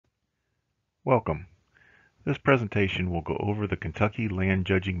Welcome. This presentation will go over the Kentucky Land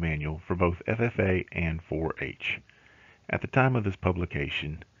Judging Manual for both FFA and 4-H. At the time of this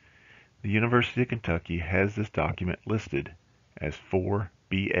publication, the University of Kentucky has this document listed as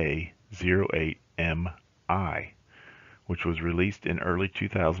 4BA08MI, which was released in early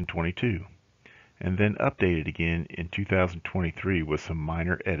 2022, and then updated again in 2023 with some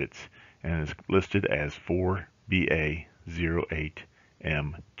minor edits, and is listed as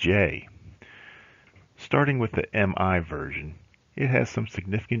 4BA08MJ. Starting with the MI version, it has some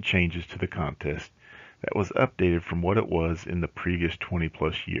significant changes to the contest that was updated from what it was in the previous 20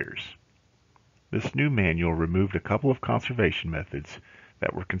 plus years. This new manual removed a couple of conservation methods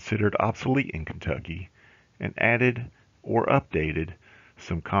that were considered obsolete in Kentucky and added or updated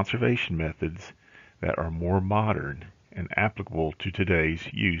some conservation methods that are more modern and applicable to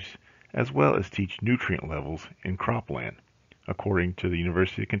today's use, as well as teach nutrient levels in cropland, according to the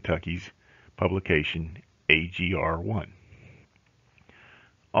University of Kentucky's publication AGR1.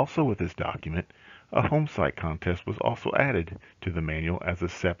 Also with this document, a home site contest was also added to the manual as a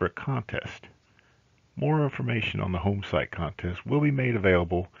separate contest. More information on the home site contest will be made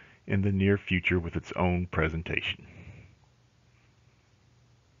available in the near future with its own presentation.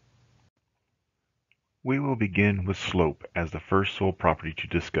 We will begin with slope as the first soil property to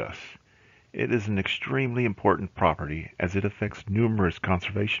discuss. It is an extremely important property as it affects numerous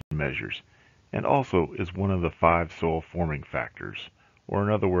conservation measures and also is one of the 5 soil forming factors, or in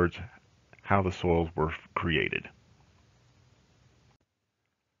other words, how the soils were created.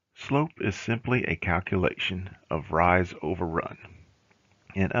 Slope is simply a calculation of rise over run.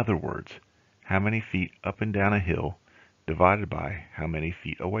 In other words, how many feet up and down a hill divided by how many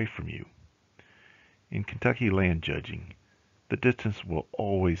feet away from you. In Kentucky land judging, the distance will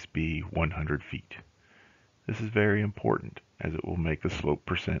always be 100 feet. This is very important as it will make the slope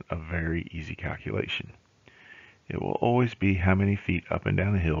percent a very easy calculation. It will always be how many feet up and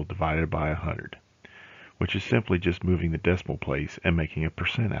down a hill divided by 100, which is simply just moving the decimal place and making a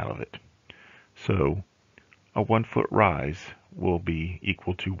percent out of it. So, a 1-foot rise will be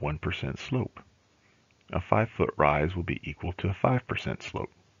equal to 1% slope. A 5-foot rise will be equal to a 5%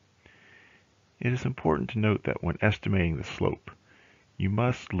 slope. It is important to note that when estimating the slope, you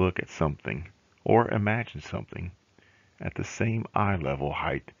must look at something or imagine something at the same eye level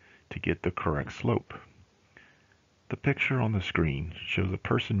height to get the correct slope. The picture on the screen shows a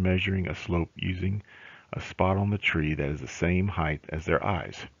person measuring a slope using a spot on the tree that is the same height as their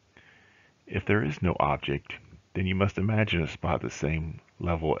eyes. If there is no object, then you must imagine a spot the same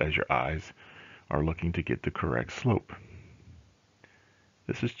level as your eyes are looking to get the correct slope.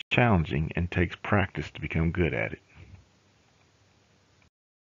 This is challenging and takes practice to become good at it.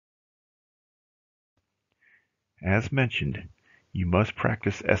 As mentioned, you must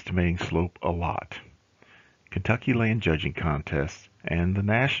practice estimating slope a lot. Kentucky Land Judging Contest and the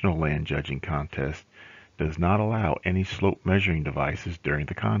National Land Judging Contest does not allow any slope measuring devices during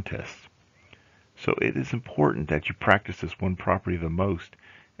the contest. So it is important that you practice this one property the most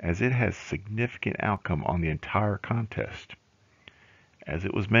as it has significant outcome on the entire contest. As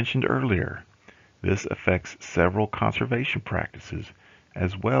it was mentioned earlier, this affects several conservation practices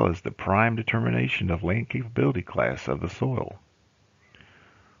as well as the prime determination of land capability class of the soil.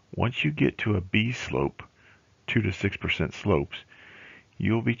 Once you get to a B slope, 2 to 6% slopes,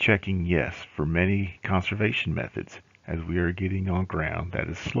 you will be checking yes for many conservation methods as we are getting on ground that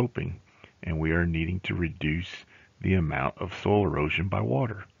is sloping and we are needing to reduce the amount of soil erosion by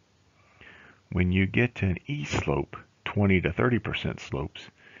water. When you get to an E slope, 20 to 30% slopes,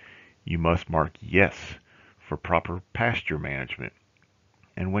 you must mark yes for proper pasture management.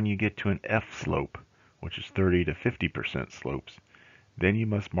 And when you get to an F slope, which is 30 to 50% slopes, then you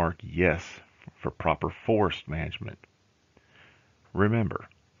must mark yes for proper forest management. Remember,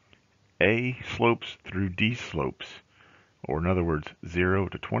 A slopes through D slopes, or in other words 0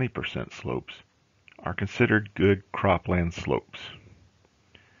 to 20% slopes, are considered good cropland slopes.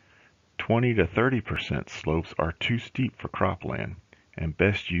 20 to 30% slopes are too steep for cropland and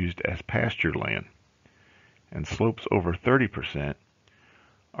best used as pasture land, and slopes over 30%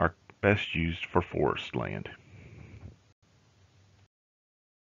 are best used for forest land.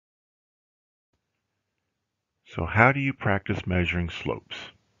 So how do you practice measuring slopes?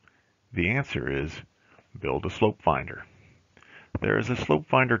 The answer is build a slope finder. There is a slope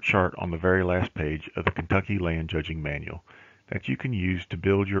finder chart on the very last page of the Kentucky Land Judging Manual that you can use to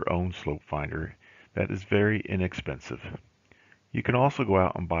build your own slope finder that is very inexpensive. You can also go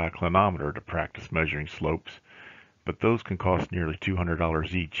out and buy a clinometer to practice measuring slopes, but those can cost nearly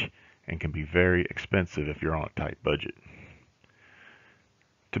 $200 each and can be very expensive if you're on a tight budget.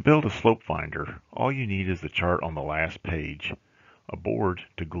 To build a slope finder, all you need is the chart on the last page, a board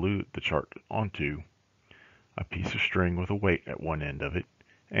to glue the chart onto, a piece of string with a weight at one end of it,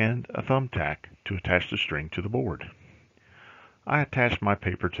 and a thumbtack to attach the string to the board. I attached my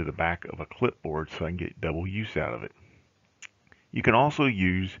paper to the back of a clipboard so I can get double use out of it. You can also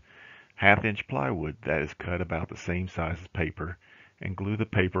use half-inch plywood that is cut about the same size as paper and glue the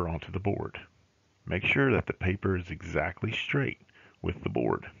paper onto the board. Make sure that the paper is exactly straight with the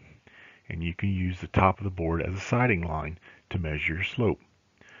board, and you can use the top of the board as a sighting line to measure your slope.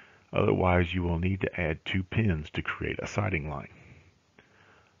 Otherwise, you will need to add 2 pins to create a sighting line.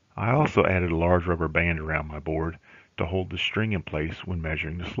 I also added a large rubber band around my board to hold the string in place when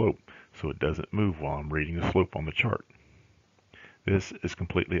measuring the slope so it doesn't move while I'm reading the slope on the chart. This is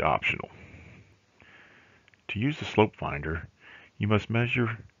completely optional. To use the slope finder, you must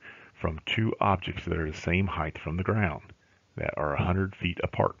measure from 2 objects that are the same height from the ground, that are 100 feet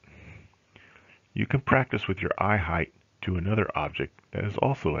apart. You can practice with your eye height to another object that is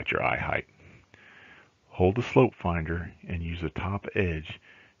also at your eye height. Hold the slope finder and use the top edge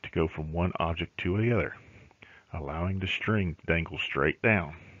to go from one object to the other, allowing the string to dangle straight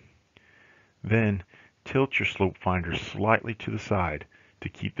down. Then tilt your slope finder slightly to the side to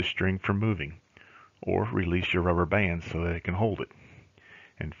keep the string from moving, or release your rubber band so that it can hold it.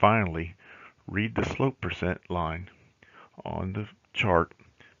 And finally, read the slope percent line on the chart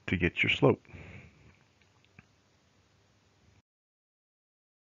to get your slope.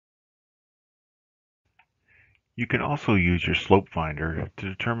 You can also use your slope finder to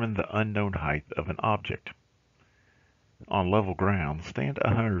determine the unknown height of an object. On level ground, stand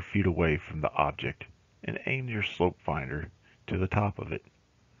 100 feet away from the object and aim your slope finder to the top of it.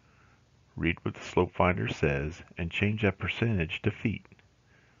 Read what the slope finder says and change that percentage to feet.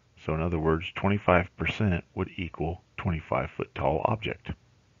 So in other words, 25% would equal 25-foot tall object.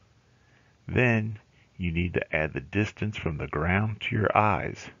 Then you need to add the distance from the ground to your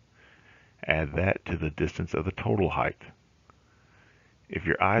eyes. Add that to the distance of the total height. If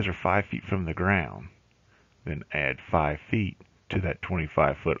your eyes are 5 feet from the ground, then add 5 feet to that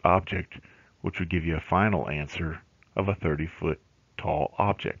 25-foot object, which would give you a final answer of a 30-foot tall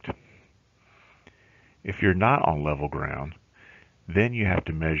object. If you're not on level ground, then you have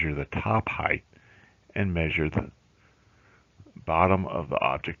to measure the top height and measure the bottom of the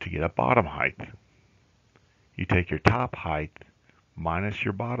object to get a bottom height. You take your top height minus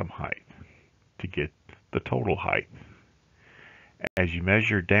your bottom height to get the total height. As you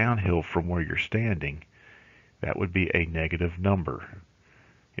measure downhill from where you're standing, that would be a negative number.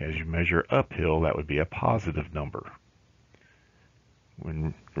 As you measure uphill, that would be a positive number.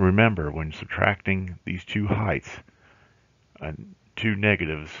 Remember, when subtracting these 2 heights, 2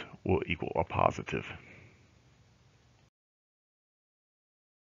 negatives will equal a positive.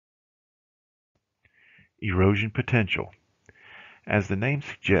 Erosion potential. As the name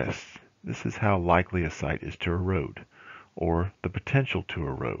suggests, this is how likely a site is to erode, or the potential to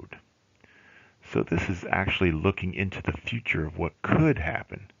erode. So this is actually looking into the future of what could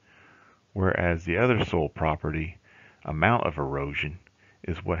happen, whereas the other soil property, amount of erosion,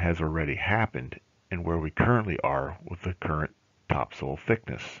 is what has already happened and where we currently are with the current topsoil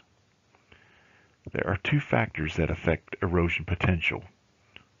thickness. There are 2 factors that affect erosion potential,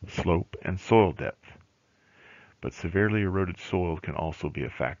 slope and soil depth, but severely eroded soil can also be a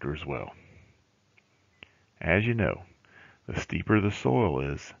factor as well. As you know, the steeper the soil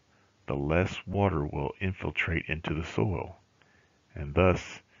is, the less water will infiltrate into the soil, and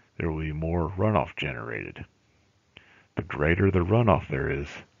thus there will be more runoff generated. The greater the runoff there is,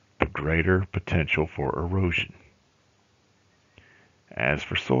 the greater potential for erosion. As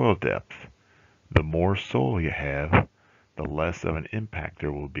for soil depth, the more soil you have, the less of an impact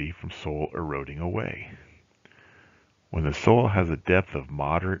there will be from soil eroding away. When the soil has a depth of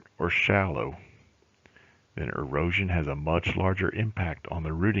moderate or shallow, then erosion has a much larger impact on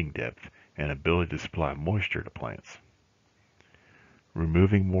the rooting depth and ability to supply moisture to plants.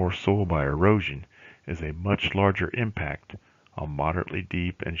 Removing more soil by erosion is a much larger impact on moderately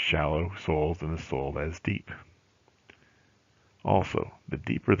deep and shallow soils than the soil that is deep. Also, the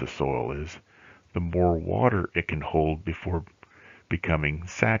deeper the soil is, the more water it can hold before becoming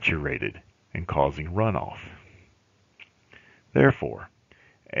saturated and causing runoff. Therefore,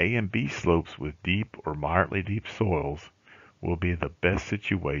 A and B slopes with deep or moderately deep soils will be the best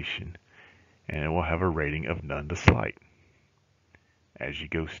situation, and it will have a rating of none to slight. As you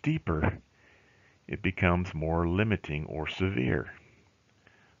go steeper, it becomes more limiting or severe.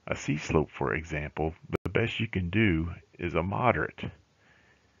 A C slope, for example, the best you can do is a moderate,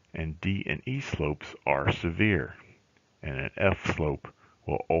 and D and E slopes are severe, and an F slope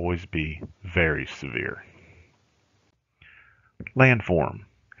will always be very severe. Landform.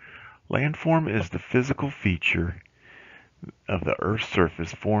 Landform is the physical feature of the Earth's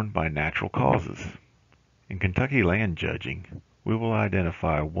surface formed by natural causes. In Kentucky land judging, we will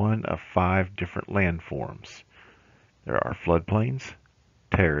identify one of 5 different landforms. There are floodplains,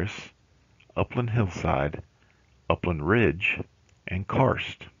 terrace, upland hillside, upland ridge, and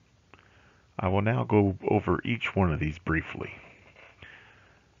karst. I will now go over each one of these briefly.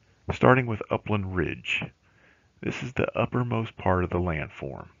 Starting with upland ridge. This is the uppermost part of the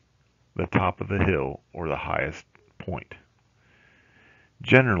landform, the top of the hill or the highest point.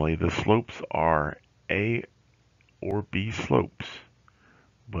 Generally, the slopes are A or B slopes,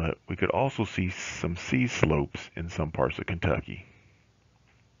 but we could also see some C slopes in some parts of Kentucky.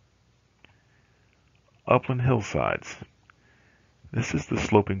 Upland hillsides. This is the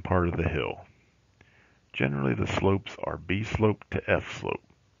sloping part of the hill. Generally, the slopes are B slope to F slope.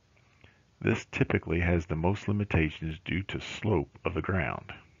 This typically has the most limitations due to slope of the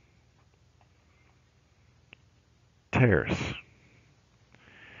ground. Terrace.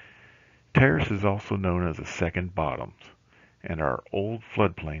 Terrace is also known as a second bottoms and are old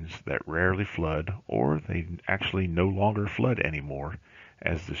floodplains that rarely flood, or they actually no longer flood anymore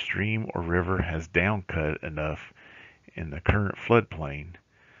as the stream or river has downcut enough in the current floodplain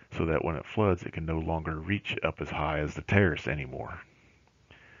so that when it floods it can no longer reach up as high as the terrace anymore.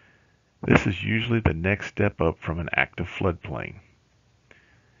 This is usually the next step up from an active floodplain.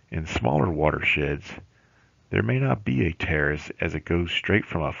 In smaller watersheds, there may not be a terrace as it goes straight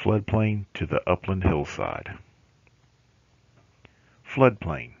from a floodplain to the upland hillside.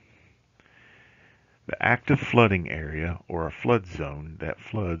 Floodplain. The active flooding area or a flood zone that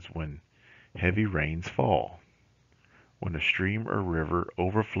floods when heavy rains fall. When a stream or river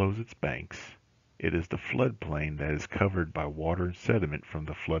overflows its banks, it is the floodplain that is covered by water and sediment from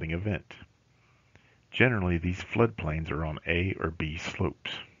the flooding event. Generally, these floodplains are on A or B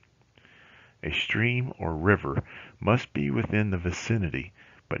slopes. A stream or river must be within the vicinity,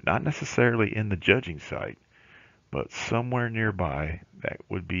 but not necessarily in the judging site, but somewhere nearby that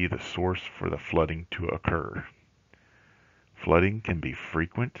would be the source for the flooding to occur. Flooding can be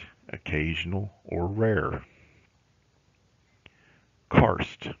frequent, occasional, or rare.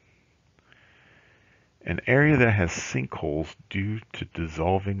 Karst. An area that has sinkholes due to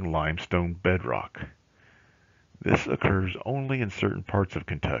dissolving limestone bedrock. This occurs only in certain parts of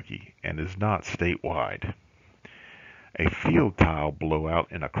Kentucky and is not statewide. A field tile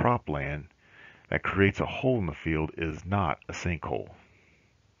blowout in a cropland that creates a hole in the field is not a sinkhole.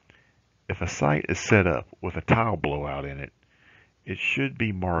 If a site is set up with a tile blowout in it, it should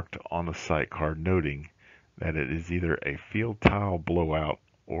be marked on the site card noting that it is either a field tile blowout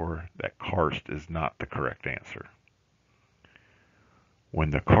or that karst is not the correct answer. When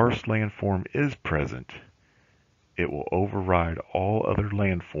the karst landform is present, it will override all other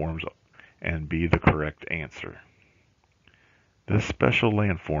landforms and be the correct answer. This special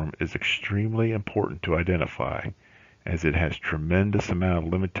landform is extremely important to identify as it has tremendous amount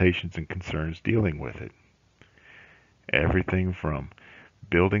of limitations and concerns dealing with it. Everything from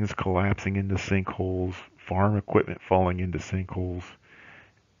buildings collapsing into sinkholes, farm equipment falling into sinkholes,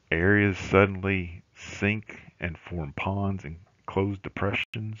 areas suddenly sink and form ponds and closed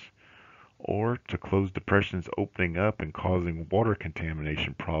depressions, or to closed depressions opening up and causing water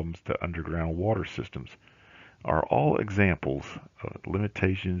contamination problems to underground water systems are all examples of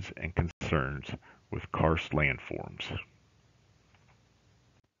limitations and concerns with karst landforms.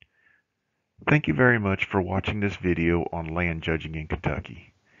 Thank you very much for watching this video on land judging in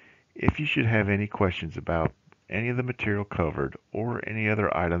Kentucky. If you should have any questions about any of the material covered or any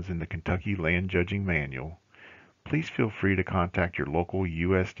other items in the Kentucky Land Judging Manual, please feel free to contact your local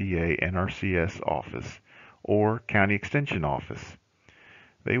USDA NRCS office or County Extension office.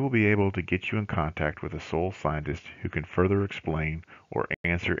 They will be able to get you in contact with a soil scientist who can further explain or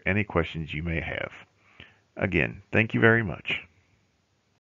answer any questions you may have. Again, thank you very much.